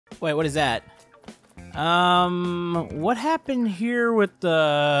Wait, what is that? What happened here with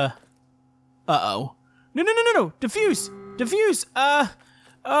the... Uh-oh. No. Diffuse. Oh,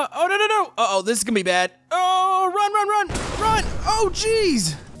 no. Uh-oh, this is gonna be bad. Oh, run. Oh,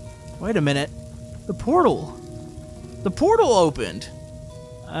 jeez. Wait a minute. The portal opened.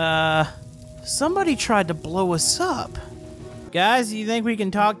 Somebody tried to blow us up. Guys, you think we can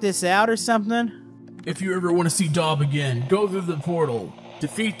talk this out or something? If you ever want to see Dob again, go through the portal,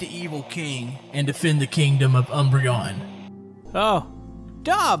 defeat the evil king, and defend the kingdom of Umbreon. Oh,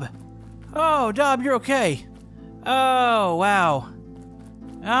 Dob! Oh, Dob, you're okay. Oh, wow.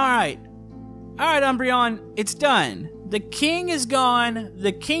 Alright, Umbreon, it's done. The king is gone,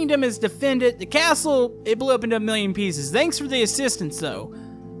 the kingdom is defended, the castle, it blew up into a million pieces. Thanks for the assistance, though.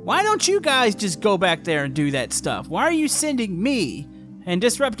 Why don't you guys just go back there and do that stuff? Why are you sending me and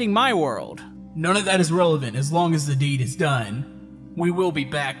disrupting my world? None of that is relevant as long as the deed is done. We will be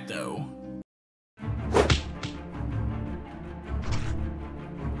back, though.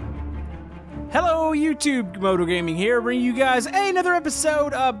 Hello YouTube, Camodo Gaming here, bringing you guys another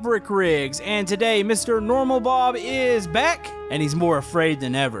episode of Brick Rigs, and today Mr. Normal Bob is back, and he's more afraid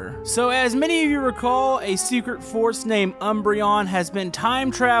than ever. So as many of you recall, a secret force named Umbreon has been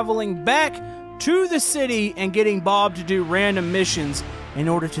time traveling back to the city and getting Bob to do random missions in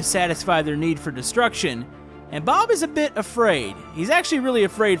order to satisfy their need for destruction. And Bob is a bit afraid. He's actually really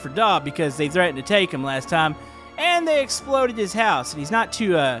afraid for Dob because they threatened to take him last time, and they exploded his house, and he's not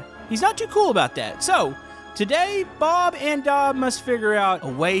too cool about that. So, today, Bob and Dob must figure out a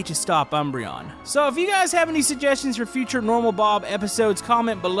way to stop Umbreon. So if you guys have any suggestions for future Normal Bob episodes,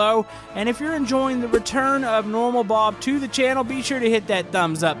 comment below. And if you're enjoying the return of Normal Bob to the channel, be sure to hit that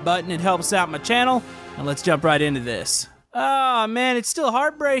thumbs up button. It helps out my channel. And let's jump right into this. Oh man, it's still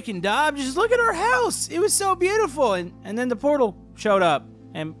heartbreaking, Dob. Just look at our house. It was so beautiful. And then the portal showed up.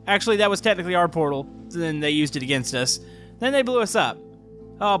 And actually, that was technically our portal. Then they used it against us. Then they blew us up.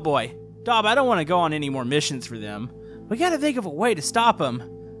 Oh boy. Dob, I don't want to go on any more missions for them. We gotta think of a way to stop them.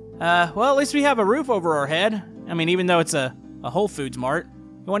 Well, at least we have a roof over our head. I mean, even though it's a Whole Foods Mart.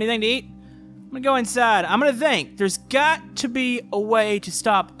 You want anything to eat? I'm gonna go inside. I'm gonna think. There's got to be a way to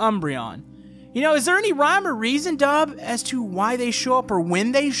stop Umbreon. You know, is there any rhyme or reason, Dob, as to why they show up or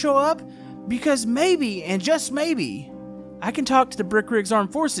when they show up? Because maybe, and just maybe, I can talk to the Brick Rigs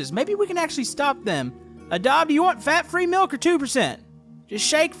Armed Forces. Maybe we can actually stop them. Dob, do you want fat-free milk or 2%? Just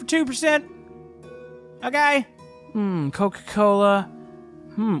shake for 2%. Okay. Coca-Cola.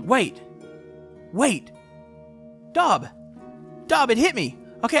 Wait. Dob, it hit me.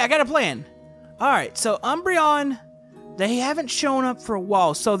 Okay, I got a plan. Alright, so Umbreon, they haven't shown up for a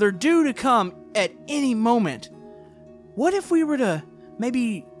while, so they're due to come at any moment. What if we were to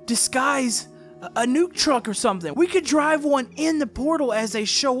maybe disguise a nuke truck or something? We could drive one in the portal as they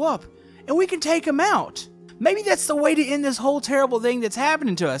show up, and we can take them out. Maybe that's the way to end this whole terrible thing that's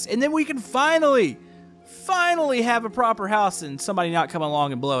happening to us, and then we can finally have a proper house and somebody not come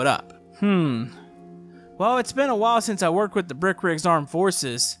along and blow it up. Well, it's been a while since I worked with the Brick Rigs Armed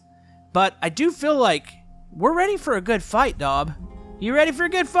Forces, but I do feel like we're ready for a good fight, Dob. You ready for a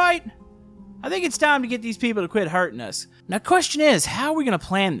good fight? I think it's time to get these people to quit hurting us. Now, question is, how are we going to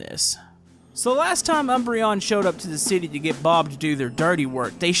plan this? So last time Umbreon showed up to the city to get Bob to do their dirty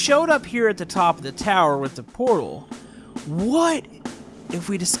work, they showed up here at the top of the tower with the portal. What if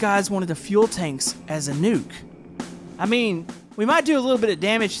we disguise one of the fuel tanks as a nuke? I mean, we might do a little bit of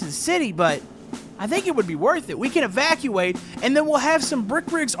damage to the city, but I think it would be worth it. We can evacuate, and then we'll have some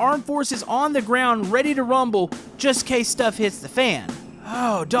Brick Rigs Armed Forces on the ground ready to rumble just in case stuff hits the fan.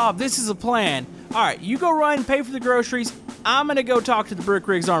 Oh, Dob, this is a plan. Alright, you go run and pay for the groceries. I'm gonna go talk to the Brick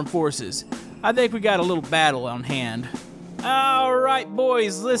Rigs Armed Forces. I think we got a little battle on hand. Alright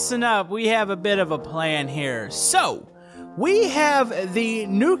boys, listen up. We have a bit of a plan here. So, we have the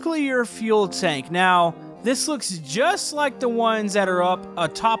nuclear fuel tank. Now, this looks just like the ones that are up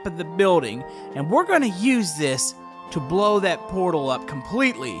atop of the building. And we're gonna use this to blow that portal up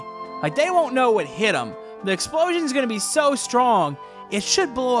completely. Like, they won't know what hit them. The explosion's gonna be so strong, it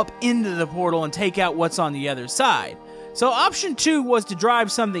should blow up into the portal and take out what's on the other side. So option 2 was to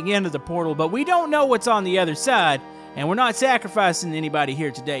drive something into the portal, but we don't know what's on the other side, and we're not sacrificing anybody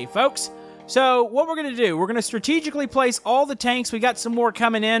here today, folks. So what we're going to do, we're going to strategically place all the tanks. We got some more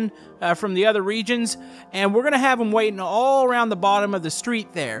coming in from the other regions, and we're going to have them waiting all around the bottom of the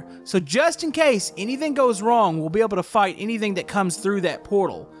street there. So just in case anything goes wrong, we'll be able to fight anything that comes through that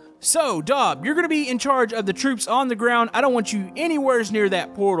portal. So, Dob, you're going to be in charge of the troops on the ground. I don't want you anywhere near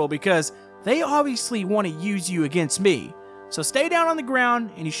that portal because they obviously want to use you against me. So stay down on the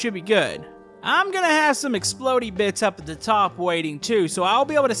ground and you should be good. I'm gonna have some explodey bits up at the top waiting too, so I'll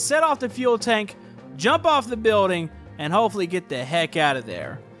be able to set off the fuel tank, jump off the building, and hopefully get the heck out of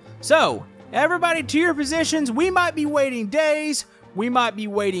there. So, everybody to your positions. We might be waiting days, we might be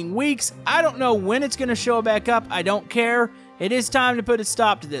waiting weeks. I don't know when it's gonna show back up. I don't care. It is time to put a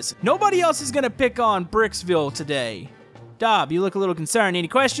stop to this. Nobody else is gonna pick on Bricksville today. Dob, you look a little concerned. Any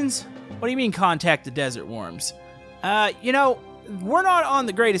questions? What do you mean contact the desert worms? You know, we're not on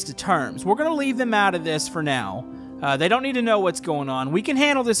the greatest of terms. We're gonna leave them out of this for now. They don't need to know what's going on. We can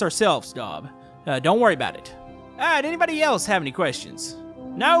handle this ourselves, Dob. Don't worry about it. Alright, anybody else have any questions?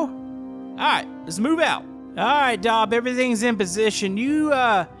 No? Alright, let's move out. Alright, Dob, everything's in position. You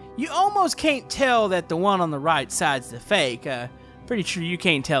almost can't tell that the one on the right side's the fake. Pretty sure you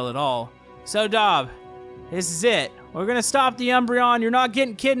can't tell at all. So, Dob, this is it. We're gonna stop the Umbreon. You're not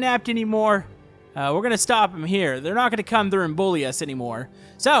getting kidnapped anymore. We're gonna stop them here. They're not gonna come through and bully us anymore.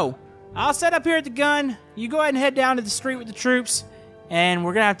 So, I'll set up here at the gun. You go ahead and head down to the street with the troops, and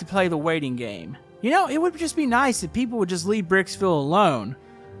we're gonna have to play the waiting game. You know, it would just be nice if people would just leave Bricksville alone.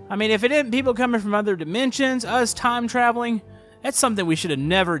 I mean, if it isn't people coming from other dimensions, us time traveling, that's something we should have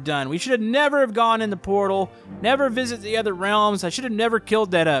never done. We should have never have gone in the portal, never visit the other realms. I should have never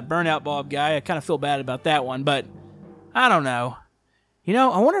killed that burnout Bob guy. I kind of feel bad about that one, but I don't know. You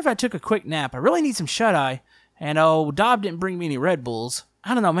know, I wonder if I took a quick nap. I really need some shut-eye, and Dob didn't bring me any Red Bulls.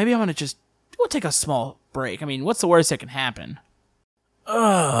 I don't know, maybe I'm gonna we'll take a small break. I mean, what's the worst that can happen?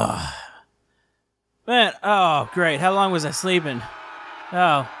 Ugh. Man, oh, great. How long was I sleeping?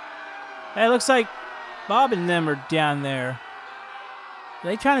 Oh. Hey, it looks like Bob and them are down there. Are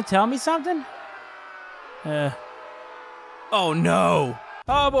they trying to tell me something? Oh, no.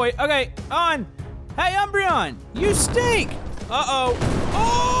 Oh, boy. Okay, on. Hey, Umbreon, you stink. Uh-oh.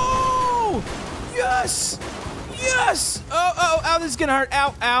 Oh! Yes! Yes! Oh, this is gonna hurt.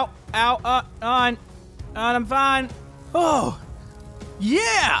 Ow. On, I'm fine. Oh,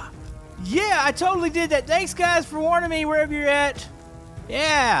 yeah! Yeah, I totally did that. Thanks, guys, for warning me wherever you're at.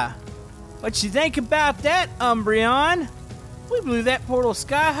 Yeah. What you think about that, Umbreon? We blew that portal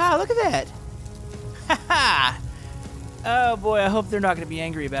sky high. Look at that. Ha ha. Oh, boy, I hope they're not going to be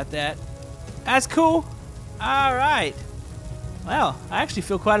angry about that. That's cool. All right. Well, I actually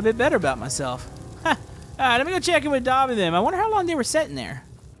feel quite a bit better about myself. All right, let me go check in with Dob and them. I wonder how long they were sitting there.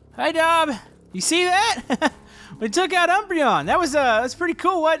 Hey, Dob. You see that? We took out Umbreon. That's pretty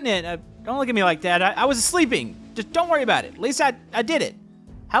cool, wasn't it? Don't look at me like that. I was sleeping. Just don't worry about it. At least I did it.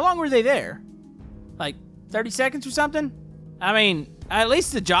 How long were they there? Like 30 seconds or something? I mean, at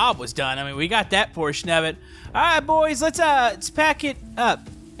least the job was done. I mean, we got that portion of it. All right, boys, let's pack it up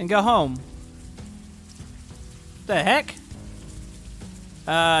and go home. The heck?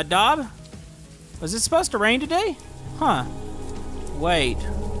 Dob? Was it supposed to rain today? Huh. Wait.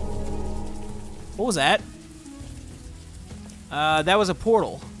 What was that? That was a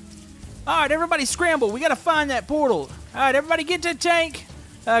portal. All right, everybody scramble. We gotta find that portal. All right, everybody get to the tank.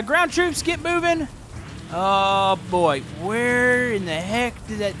 Ground troops, get moving. Oh, boy. Where in the heck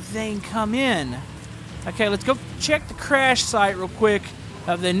did that thing come in? Okay, let's go check the crash site real quick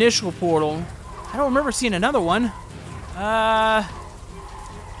of the initial portal. I don't remember seeing another one.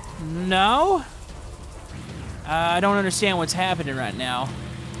 No? I don't understand what's happening right now.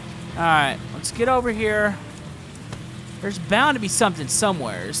 All right, let's get over here. There's bound to be something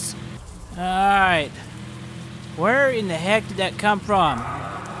somewheres. All right. Where in the heck did that come from?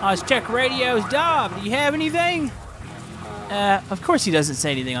 Let's check radios. Dob, do you have anything? Of course he doesn't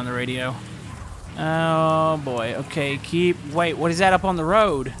say anything on the radio. Oh, boy. Okay, wait, what is that up on the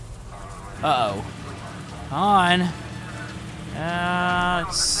road? Uh-oh. On.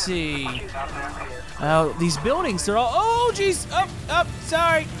 Let's see. Oh, these buildings, they're all... Oh, jeez. Up.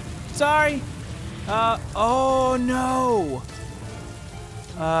 Sorry. Oh, no.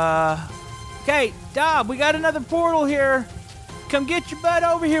 Okay, Dob, we got another portal here. Come get your butt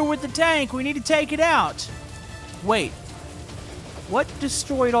over here with the tank. We need to take it out. Wait. What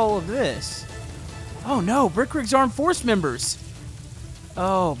destroyed all of this? Oh, no. Brickrig's Armed Force members.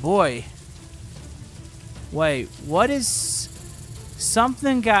 Oh, boy. Wait, what is...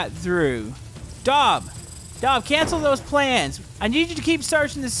 Something got through. Dob, cancel those plans. I need you to keep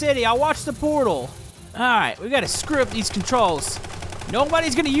searching the city. I'll watch the portal. All right, we gotta screw up these controls.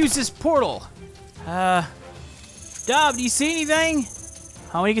 Nobody's gonna use this portal. Dob, do you see anything?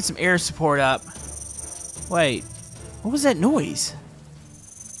 I want to get some air support up. Wait, what was that noise?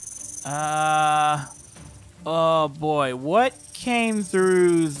 Oh boy, what came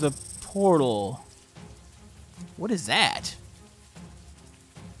through the portal? What is that?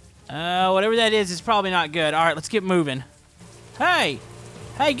 Whatever that is probably not good. All right, let's get moving. Hey,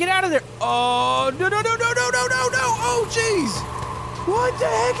 Hey, get out of there. Oh, no, no, no, no, no, no, no, no. Oh, jeez. What the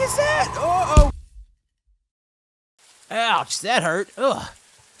heck is that? Uh-oh. Ouch, that hurt. Ugh.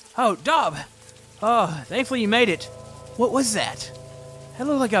 Oh, Dob. Oh, thankfully you made it. What was that? That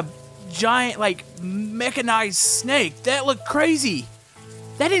looked like a giant, like, mechanized snake. That looked crazy.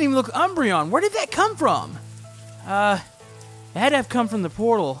 That didn't even look Umbreon. Where did that come from? It had to have come from the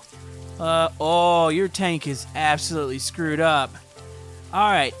portal. Oh, your tank is absolutely screwed up.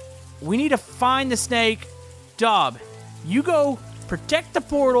 Alright, we need to find the snake. Dob, you go protect the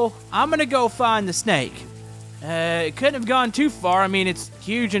portal. I'm gonna go find the snake. It couldn't have gone too far. I mean, it's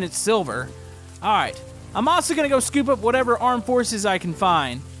huge and it's silver. Alright, I'm also gonna go scoop up whatever armed forces I can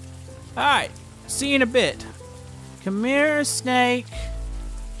find. Alright, see you in a bit. Come here, snake.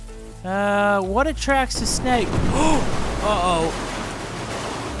 What attracts the snake? Uh-oh.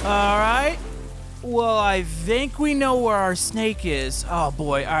 Alright. Well, I think we know where our snake is. Oh,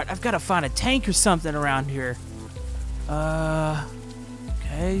 boy. Alright, I've got to find a tank or something around here.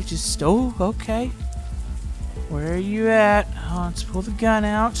 Okay, just... Oh, okay. Where are you at? Oh, let's pull the gun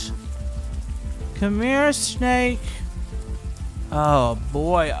out. Come here, snake. Oh,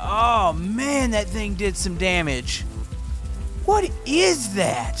 boy. Oh, man, that thing did some damage. What is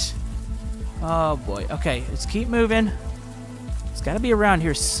that? Oh, boy. Okay, let's keep moving. It's got to be around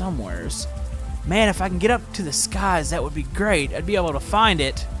here somewheres. Man, if I can get up to the skies, that would be great. I'd be able to find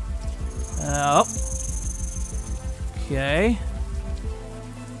it. Oh. Okay.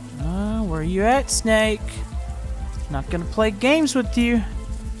 Where are you at, snake? Not gonna play games with you.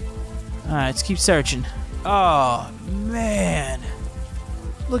 Alright, let's keep searching. Oh, man.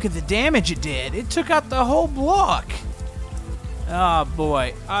 Look at the damage it did. It took out the whole block. Oh,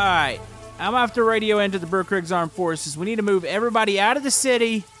 boy. Alright. I'm gonna have to radio into the Brookrigs Armed Forces. We need to move everybody out of the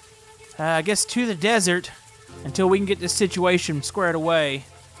city. I guess to the desert until we can get this situation squared away.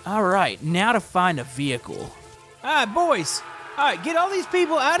 Alright, now to find a vehicle. Alright, boys. Alright, get all these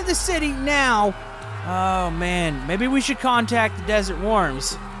people out of the city now. Oh, man. Maybe we should contact the Desert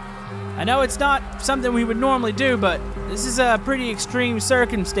Worms. I know it's not something we would normally do, but this is a pretty extreme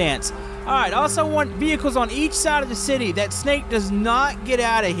circumstance. Alright, also want vehicles on each side of the city. That snake does not get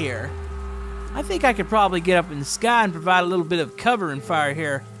out of here. I think I could probably get up in the sky and provide a little bit of cover and fire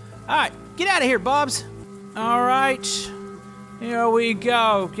here. Alright, get out of here, Bobs. Alright, here we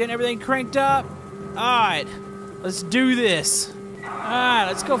go. Getting everything cranked up. Alright, let's do this. Alright,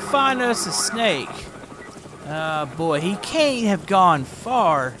 let's go find us a snake. Oh boy, he can't have gone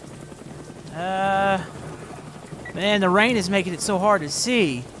far. Man, the rain is making it so hard to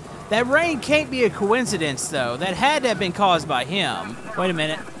see. That rain can't be a coincidence, though. That had to have been caused by him. Wait a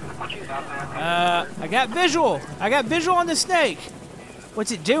minute. I got visual. I got visual on the snake.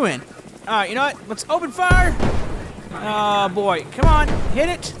 What's it doing? Alright, you know what? Let's open fire. Oh, boy. Come on. Hit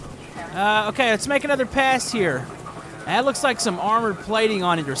it. Okay, let's make another pass here. That looks like some armored plating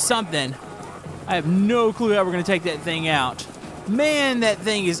on it or something. I have no clue how we're going to take that thing out. Man, that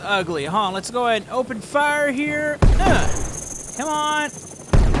thing is ugly. Let's go ahead and open fire here. Come on.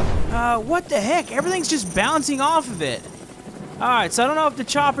 What the heck? Everything's just bouncing off of it. Alright, so I don't know if the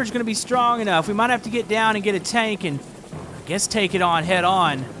chopper's going to be strong enough. We might have to get down and get a tank and, I guess, take it on head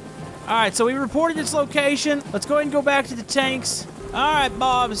on. Alright, so we reported its location. Let's go ahead and go back to the tanks. Alright,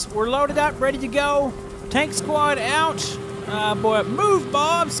 Bobs, we're loaded up, ready to go. Tank squad out. Boy, move,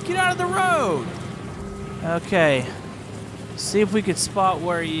 Bobs. Get out of the road. Okay. See if we can spot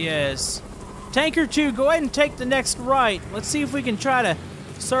where he is. Tanker 2, go ahead and take the next right. Let's see if we can try to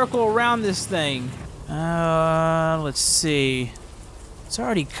circle around this thing. Let's see. It's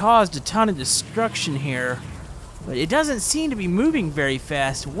already caused a ton of destruction here, but it doesn't seem to be moving very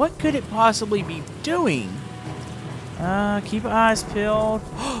fast. What could it possibly be doing? Keep eyes peeled.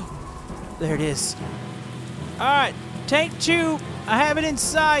 There it is. Alright, tank 2, I have it in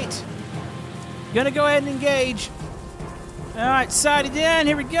sight. Gonna go ahead and engage. Alright, sighted in,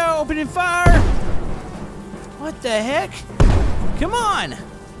 here we go, opening fire. What the heck? Come on!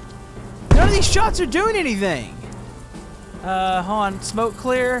 None of these shots are doing anything. Hold on, smoke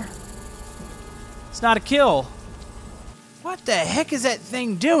clear. It's not a kill. What the heck is that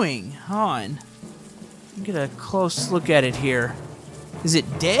thing doing? Hold on. Get a close look at it here. Is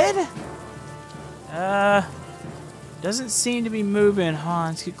it dead? Doesn't seem to be moving. Hold on,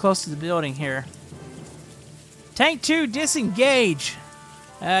 let's get close to the building here. Tank 2, disengage.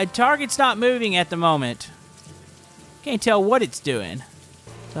 Target's not moving at the moment. Can't tell what it's doing.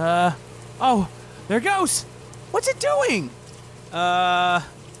 Oh, there it goes. What's it doing?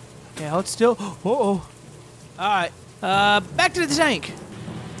 Okay, hold still. Uh-oh. Alright, back to the tank.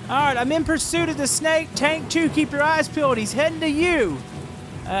 Alright, I'm in pursuit of the snake. Tank 2, keep your eyes peeled. He's heading to you.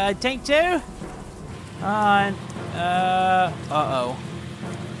 Tank 2? On. Uh-oh.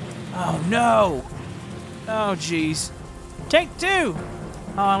 Oh, no. Oh, jeez. Tank 2!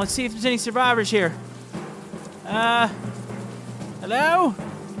 Hold on, let's see if there's any survivors here. Hello?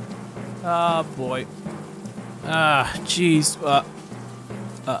 Oh, boy. Jeez.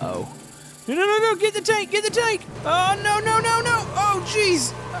 Uh-oh. No, get the tank, get the tank! Oh, no. Oh,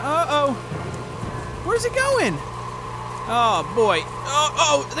 jeez. Uh-oh. Where's it going? Oh, boy.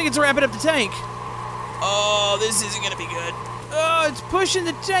 Oh, I think it's wrapping up the tank. Oh, this isn't gonna be good. Oh, it's pushing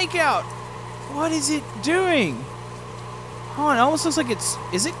the tank out. What is it doing? Oh, it almost looks like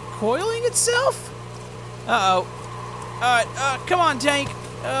is it coiling itself? Uh-oh. Alright, come on, tank.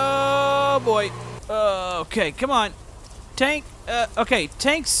 Oh, boy. Okay, come on. Tank, okay,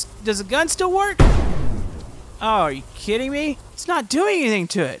 tanks, does the gun still work? Oh, are you kidding me? It's not doing anything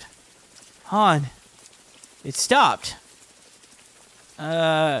to it. Hold on. It stopped.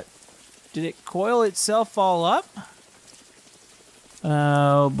 Did it coil itself all up?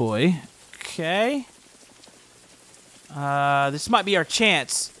 Oh, boy. Okay. This might be our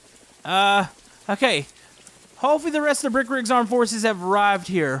chance. Okay. Hopefully the rest of the Brick Rigs Armed Forces have arrived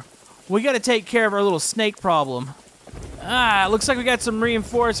here. We gotta take care of our little snake problem. Looks like we got some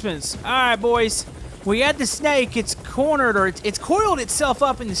reinforcements. Alright, boys. We got the snake. It's cornered, or it's coiled itself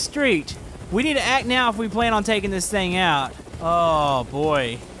up in the street. We need to act now if we plan on taking this thing out. Oh,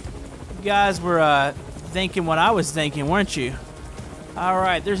 boy. You guys were, thinking what I was thinking, weren't you?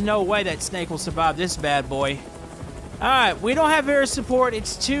 Alright, there's no way that snake will survive this bad boy. Alright, we don't have air support.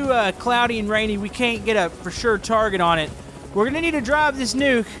 It's too, cloudy and rainy. We can't get a for sure target on it. We're gonna need to drive this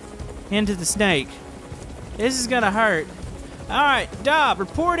nuke into the snake. This is gonna hurt. Alright, Dob,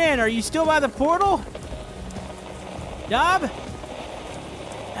 report in. Are you still by the portal? Dob?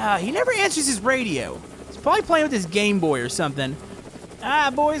 He never answers his radio. He's probably playing with his Game Boy or something.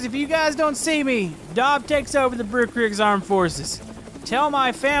 Boys, if you guys don't see me, Dob takes over the Brick Rigs Armed Forces. Tell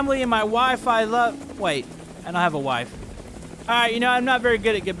my family and my wife I love... Wait, I don't have a wife. Alright, you know, I'm not very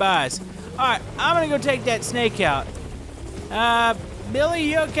good at goodbyes. Alright, I'm gonna go take that snake out.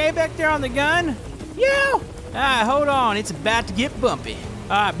 Billy, you okay back there on the gun? Yeah! Hold on, it's about to get bumpy.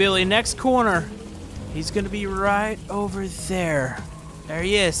 Alright, Billy, next corner. He's gonna be right over there. There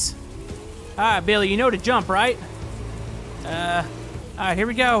he is. Alright, Billy, you know to jump, right? Alright, here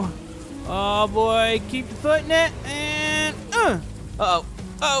we go. Oh, boy, keep your foot in it, and, uh-oh. Oh,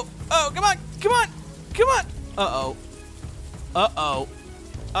 come on. Uh-oh.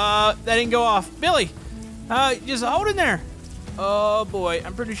 That didn't go off. Billy, just hold in there. Oh, boy,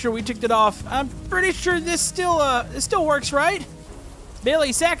 I'm pretty sure we took it off. I'm pretty sure this still works, right?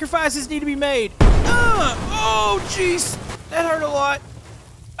 Billy, sacrifices need to be made. Oh, jeez. That hurt a lot.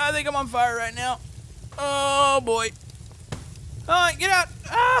 I think I'm on fire right now. Oh, boy. Get out.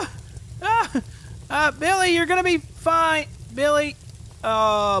 Billy, you're gonna be fine. Billy.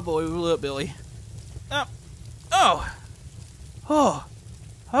 Oh, boy, we blew up Billy. Oh.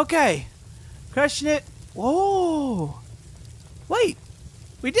 Okay. Crushing it. Whoa. Wait.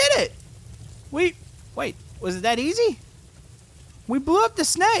 We did it. Wait, was it that easy? We blew up the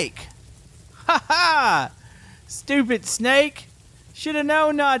snake. Ha ha. Stupid snake. Should have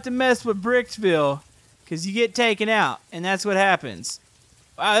known not to mess with Bricksville, because you get taken out, and that's what happens.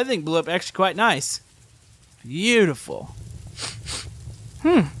 Wow, that thing blew up actually quite nice. Beautiful.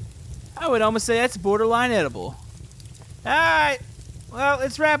 I would almost say that's borderline edible. Alright, well,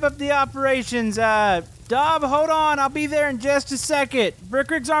 let's wrap up the operations. Dob, hold on, I'll be there in just a second. Brick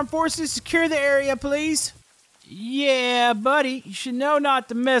Rigs Armed Forces, secure the area, please. Yeah, buddy, you should know not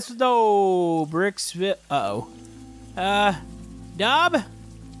to mess with Bricksville. Dob,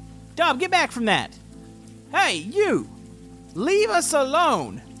 get back from that. Hey, you! Leave us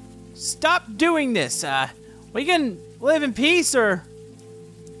alone! Stop doing this, we can live in peace or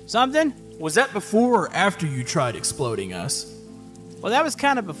something? Was that before or after you tried exploding us? Well, that was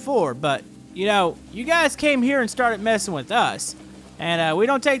kind of before, but, you know, you guys came here and started messing with us. And, we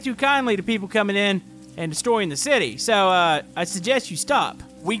don't take too kindly to people coming in and destroying the city, so, I suggest you stop.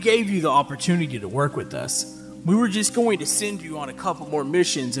 We gave you the opportunity to work with us. We were just going to send you on a couple more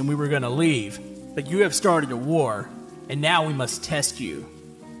missions and we were gonna leave. But you have started a war, and now we must test you.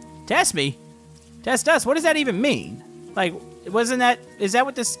 Test me? Test us? What does that even mean? Like, is that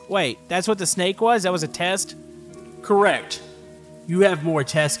what this, wait, that's what the snake was? That was a test? Correct. You have more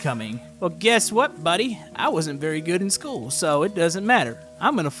tests coming. Well, guess what, buddy? I wasn't very good in school, so it doesn't matter.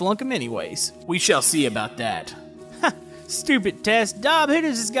 I'm gonna flunk them anyways. We shall see about that. Stupid test. Dob, who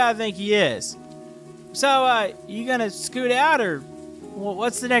does this guy think he is? So, you gonna scoot out, or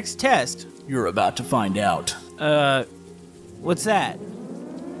what's the next test? You're about to find out. What's that?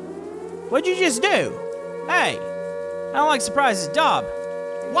 What'd you just do? Hey, I don't like surprises. Dob,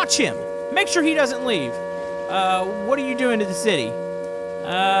 watch him. Make sure he doesn't leave. What are you doing to the city?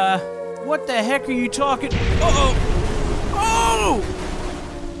 What the heck are you talking? Uh-oh.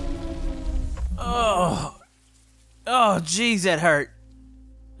 Oh! Oh, jeez, that hurt.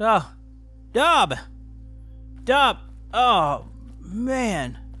 Oh, Dob! Dob! Oh,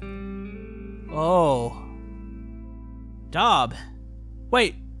 man. Oh. Dob.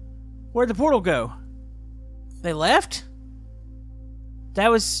 Wait, where'd the portal go? They left? That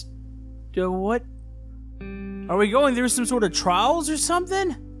was... what? Are we going through some sort of trials or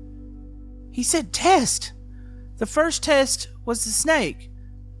something? He said test. The first test was the snake.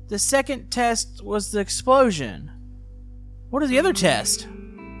 The second test was the explosion. What are the other tests?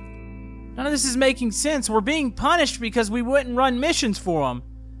 None of this is making sense. We're being punished because we wouldn't run missions for them.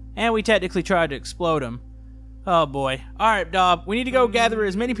 And we technically tried to explode them. Oh boy. Alright, Dob. We need to go gather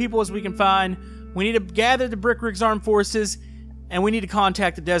as many people as we can find. We need to gather the Brick Rig's armed forces. And we need to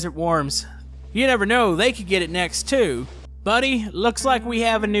contact the Desert Worms. You never know, they could get it next too. Buddy, looks like we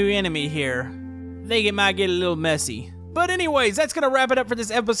have a new enemy here. I think it might get a little messy. But anyways, that's going to wrap it up for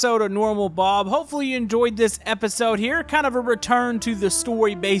this episode of Normal Bob. Hopefully you enjoyed this episode here. Kind of a return to the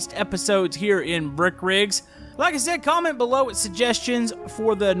story-based episodes here in Brick Rigs. Like I said, comment below with suggestions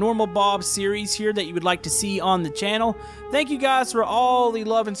for the Normal Bob series here that you would like to see on the channel. Thank you guys for all the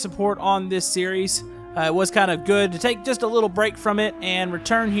love and support on this series. It was kind of good to take just a little break from it and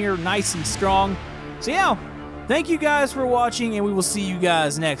return here nice and strong. So yeah, thank you guys for watching, and we will see you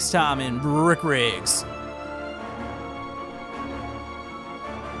guys next time in Brick Rigs.